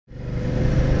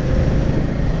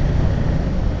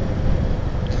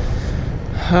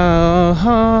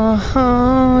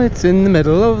It's in the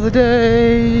middle of the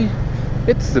day.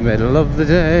 It's the middle of the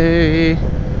day.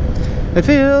 It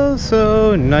feels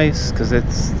so nice because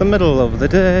it's the middle of the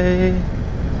day.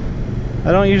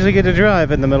 I don't usually get to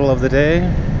drive in the middle of the day,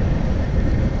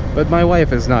 but my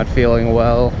wife is not feeling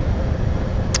well,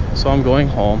 so I'm going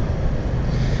home.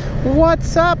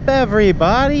 What's up,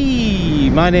 everybody?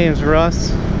 My name's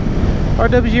Russ.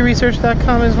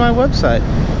 RWG-research.com is my website.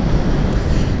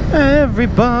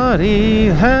 Everybody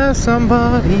has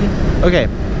somebody. Okay.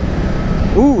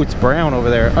 Ooh, it's brown over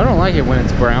there. I don't like it when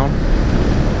it's brown,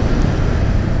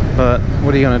 but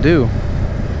what are you gonna do?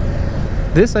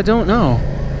 This I don't know.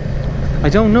 I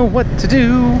don't know what to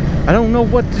do. I don't know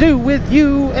what to do with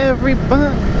you,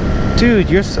 everybody. Dude,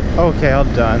 you're so... Okay,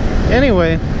 I'm done.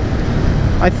 Anyway,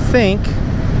 I think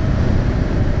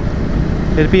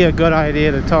it'd be a good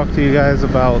idea to talk to you guys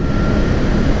about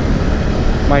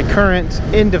my current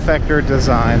endefector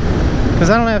design, because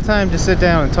I don't have time to sit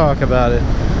down and talk about it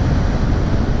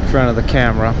in front of the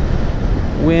camera.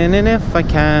 When and if I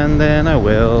can, then I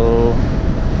will.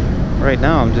 Right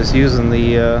now I'm just using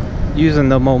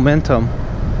the momentum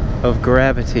of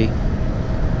gravity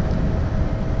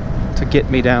to get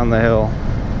me down the hill,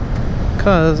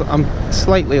 because I'm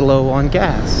slightly low on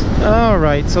gas.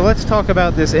 Alright, so let's talk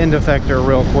about this endefector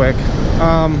real quick.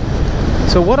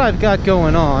 So what I've got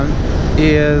going on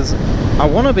is I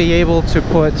want to be able to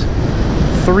put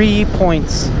 3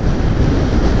 points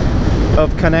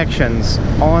of connections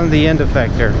on the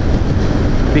endefector,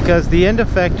 because the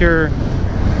endefector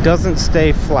doesn't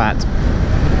stay flat.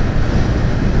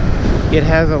 It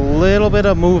has a little bit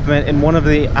of movement in one of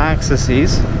the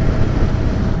axes,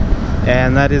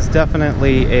 and that is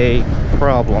definitely a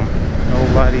problem.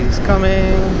 Nobody's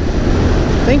coming.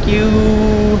 Thank you.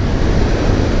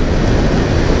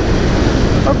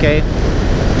 Okay,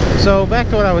 so back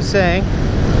to what I was saying.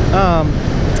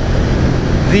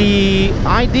 The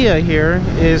idea here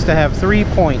is to have 3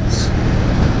 points,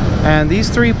 and these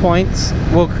 3 points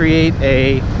will create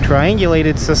a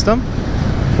triangulated system.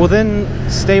 Will then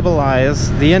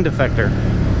stabilize the endefector.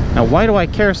 Now, why do I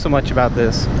care so much about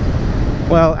this?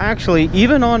 Well, actually,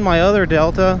 even on my other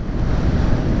Delta,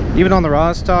 even on the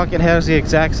rod stock, it has the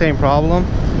exact same problem.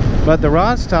 But the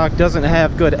rod stock doesn't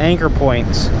have good anchor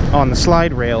points on the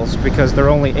slide rails because they're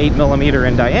only 8mm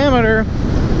in diameter,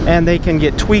 and they can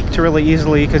get tweaked really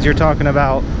easily because you're talking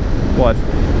about, what,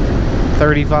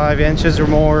 35 inches or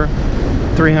more,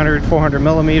 300, 400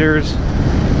 millimeters.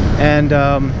 And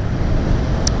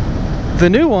the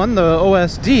new one, the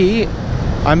OSD,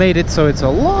 I made it so it's a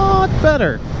lot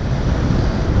better.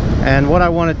 And what I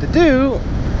wanted to do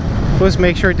was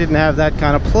make sure it didn't have that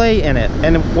kind of play in it.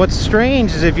 And what's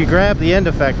strange is if you grab the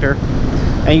endefector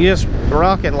and you just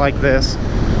rock it like this,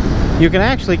 you can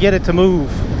actually get it to move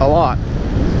a lot.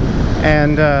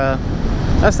 And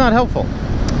that's not helpful.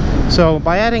 So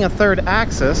by adding a third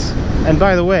axis, and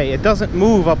by the way, it doesn't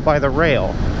move up by the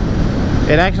rail.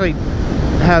 It actually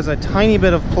has a tiny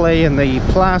bit of play in the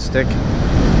plastic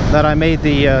that I made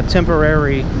the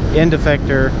temporary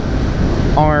endefector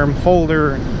arm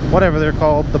holder, whatever they're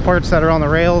called, the parts that are on the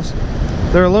rails.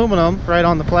 They're aluminum right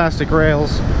on the plastic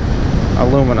rails.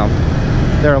 Aluminum.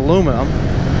 They're aluminum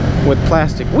with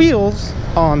plastic wheels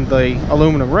on the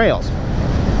aluminum rails.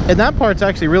 And that part's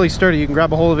actually really sturdy. You can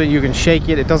grab a hold of it, you can shake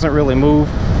it, it doesn't really move.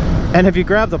 And if you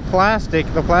grab the plastic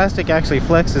actually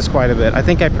flexes quite a bit. I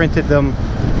think I printed them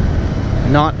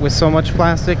not with so much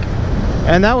plastic.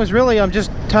 And that was really, I'm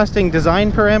just testing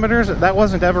design parameters. That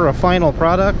wasn't ever a final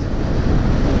product.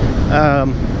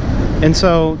 And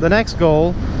so the next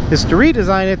goal is to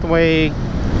redesign it the way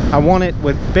I want it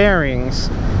with bearings.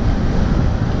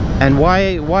 And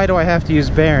why do I have to use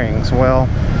bearings? Well,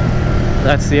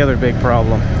 that's the other big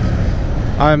problem.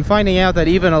 I'm finding out that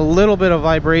even a little bit of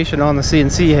vibration on the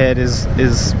CNC head is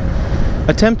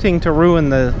attempting to ruin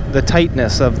the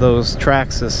tightness of those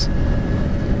Traxxas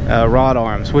rod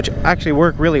arms, which actually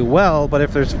work really well, but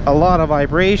if there's a lot of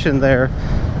vibration there,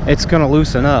 it's going to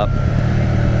loosen up.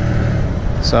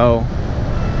 So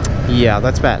yeah,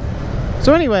 that's bad.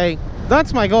 So anyway,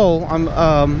 that's my goal.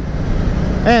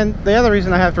 And the other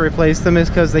reason I have to replace them is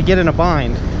because they get in a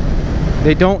bind.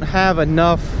 They don't have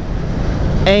enough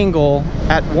angle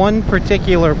at one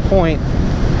particular point.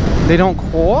 They don't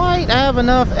quite have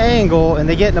enough angle, and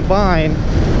they get in a bind,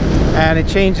 and it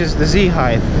changes the Z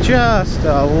height just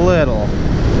a little.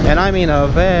 And I mean a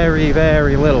very,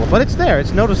 very little. But it's there,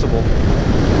 it's noticeable.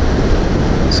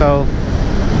 So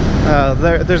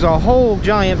there's a whole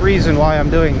giant reason why I'm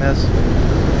doing this.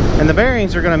 And the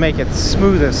bearings are going to make it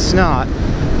smooth as snot.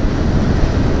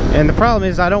 And the problem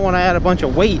is I don't want to add a bunch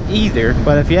of weight either,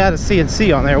 but if you add a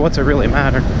CNC on there, what's it really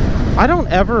matter? I don't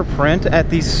ever print at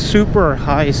these super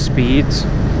high speeds.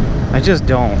 I just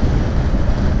don't.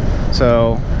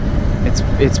 So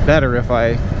it's better if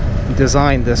I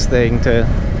design this thing to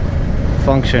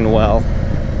function well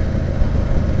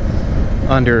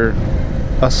under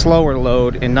a slower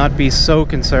load and not be so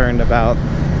concerned about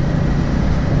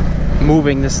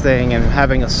moving this thing and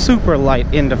having a super light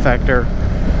end effector.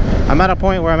 I'm at a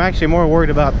point where I'm actually more worried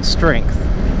about the strength.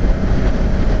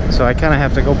 So I kind of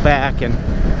have to go back and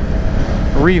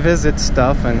revisit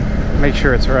stuff and make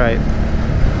sure it's right.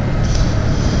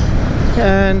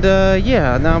 And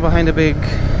yeah, now I'm behind a big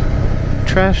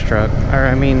trash truck. Or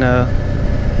I mean,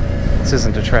 this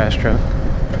isn't a trash truck.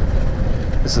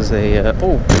 This is a,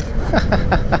 oh,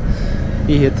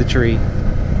 he hit the tree.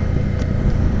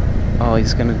 Oh,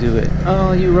 he's gonna do it.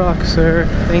 Oh, you rock, sir.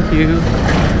 Thank you.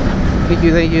 Thank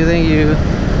you, thank you, thank you.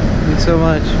 Thank you so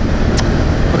much.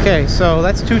 Okay, so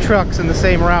that's 2 trucks in the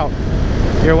same route.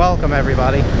 You're welcome,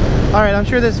 everybody. Alright, I'm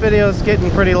sure this video is getting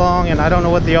pretty long and I don't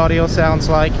know what the audio sounds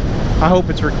like. I hope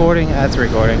it's recording. That's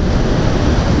recording.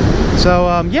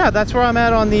 So, yeah, that's where I'm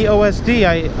at on the OSD.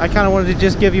 I kind of wanted to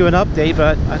just give you an update,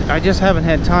 but I just haven't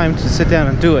had time to sit down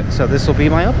and do it. So this will be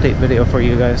my update video for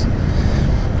you guys.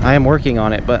 I am working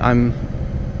on it, but I'm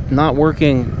not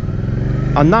working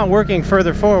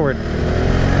further forward.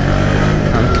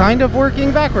 I'm kind of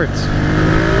working backwards.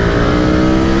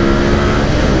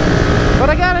 But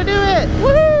I gotta do it!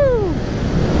 Woohoo!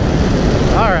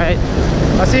 Alright.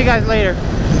 I'll see you guys later.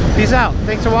 Peace out.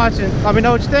 Thanks for watching. Let me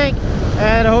know what you think.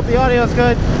 And I hope the audio is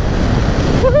good.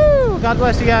 Woohoo! God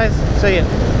bless you guys. See ya.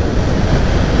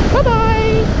 Bye-bye!